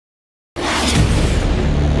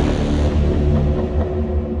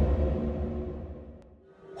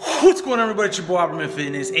What's going on, everybody? It's your boy Opperman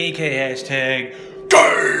Fitness, aka hashtag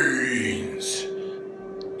gains.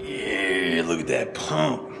 Yeah, look at that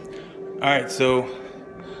pump. Alright, so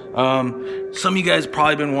some of you guys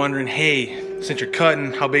probably been wondering, hey, since you're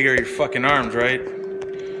cutting, how big are your fucking arms, right?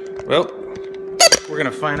 Well, we're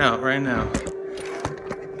gonna find out right now.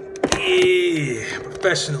 Yeah,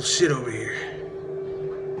 professional shit over here.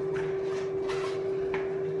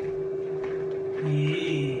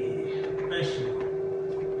 Yeah, professional.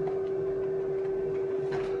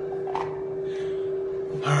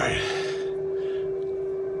 Alright.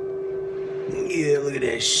 Yeah, look at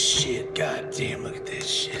that shit. God damn, look at that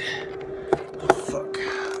shit. The fuck.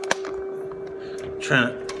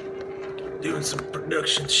 Doing some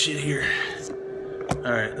production shit here.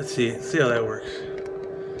 Alright, let's see how that works.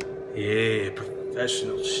 Yeah,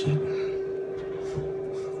 professional shit.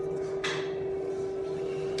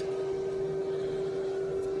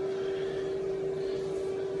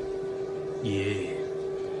 Yeah.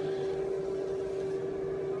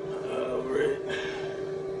 Alright.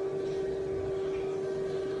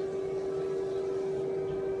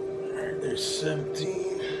 Alright, there's 17.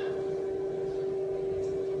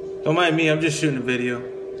 Don't mind me, I'm just shooting a video.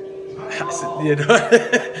 You know?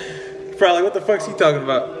 Probably, what the fuck's he talking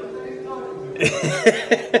about?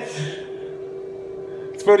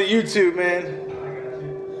 It's for the YouTube, man.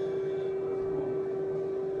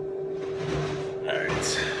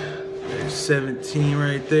 Alright. There's 17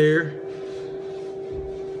 right there.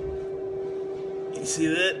 You see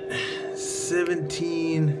that?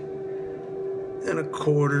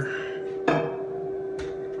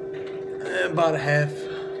 17.25. About a half.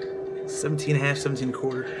 17.5,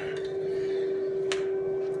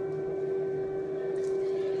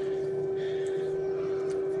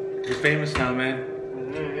 17.25. You're famous now, man.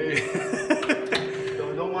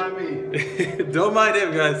 Don't mind me. Don't mind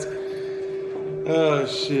him, guys. Oh,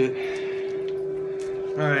 shit.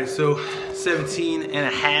 Alright, so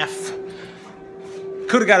 17.5.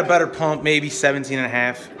 Could have got a better pump, maybe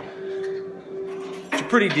 17.5. It's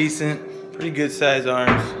pretty decent, pretty good size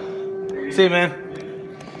arms. See, man.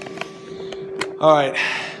 Alright,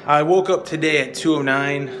 I woke up today at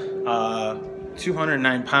 209,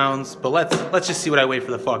 209 pounds, but let's just see what I weigh for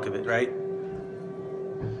the fuck of it, right?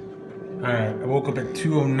 Alright, I woke up at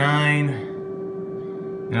 209,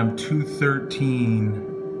 and I'm 213.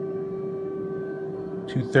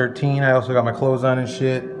 213, I also got my clothes on and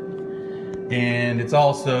shit. And it's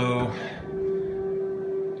also,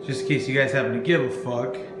 just in case you guys happen to give a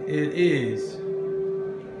fuck, it is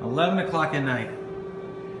 11 o'clock at night.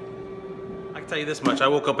 I can tell you this much, I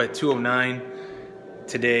woke up at 209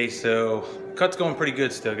 today, so cut's going pretty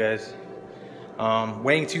good still, guys.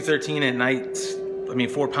 Weighing 213 at night, I mean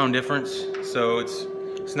 4-pound difference, so it's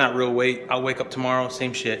not real weight. I'll wake up tomorrow,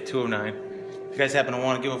 same shit, 209. If you guys happen to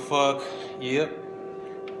want to give a fuck, yep,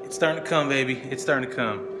 it's starting to come, baby, it's starting to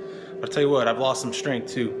come. But I'll tell you what, I've lost some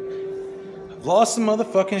strength too. I've lost some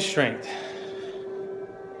motherfucking strength.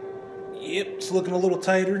 Yep, it's looking a little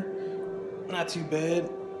tighter, not too bad.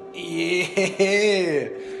 Yeah,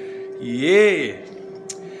 yeah.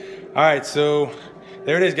 All right, so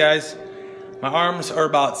there it is, guys. My arms are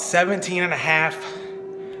about 17.5,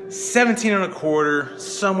 17.25,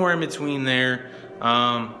 somewhere in between there.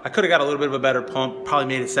 I could have got a little bit of a better pump, probably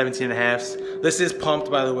made it 17.5. This is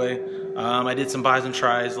pumped, by the way. I did some buys and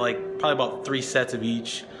tries, like probably about 3 sets of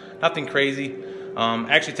each. Nothing crazy.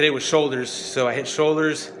 Actually today was shoulders, so I hit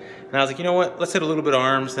shoulders. And I was like, you know what? Let's hit a little bit of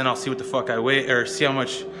arms, then I'll see what the fuck I weigh, or see how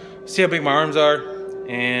big my arms are,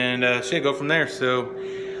 and should go from there. So,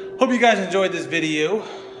 hope you guys enjoyed this video.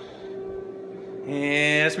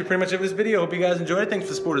 And that's pretty much it for this video. Hope you guys enjoyed it. Thanks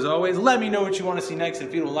for the support as always. Let me know what you want to see next.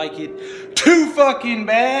 If you don't like it too fucking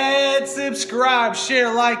bad, subscribe,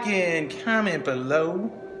 share, like, and comment below.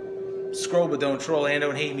 Scroll but don't troll, and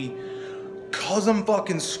don't hate me, cause I'm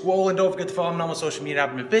fucking swollen. Don't forget to follow me on my social media,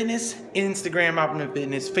 Opperman Fitness, Instagram, Opperman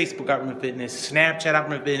Fitness, Facebook, Opperman Fitness, Snapchat,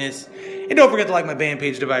 Opperman Fitness, and don't forget to like my band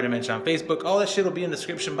page, Divide Dimension, on Facebook. All that shit will be in the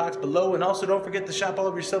description box below, and also don't forget to shop all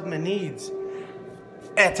of your supplement needs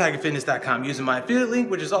at tigerfitness.com using my affiliate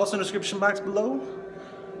link, which is also in the description box below.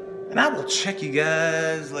 And I will check you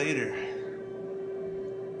guys later.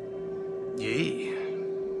 Yeah.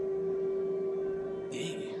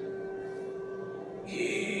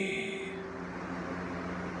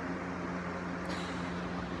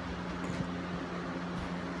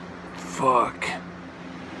 Fuck.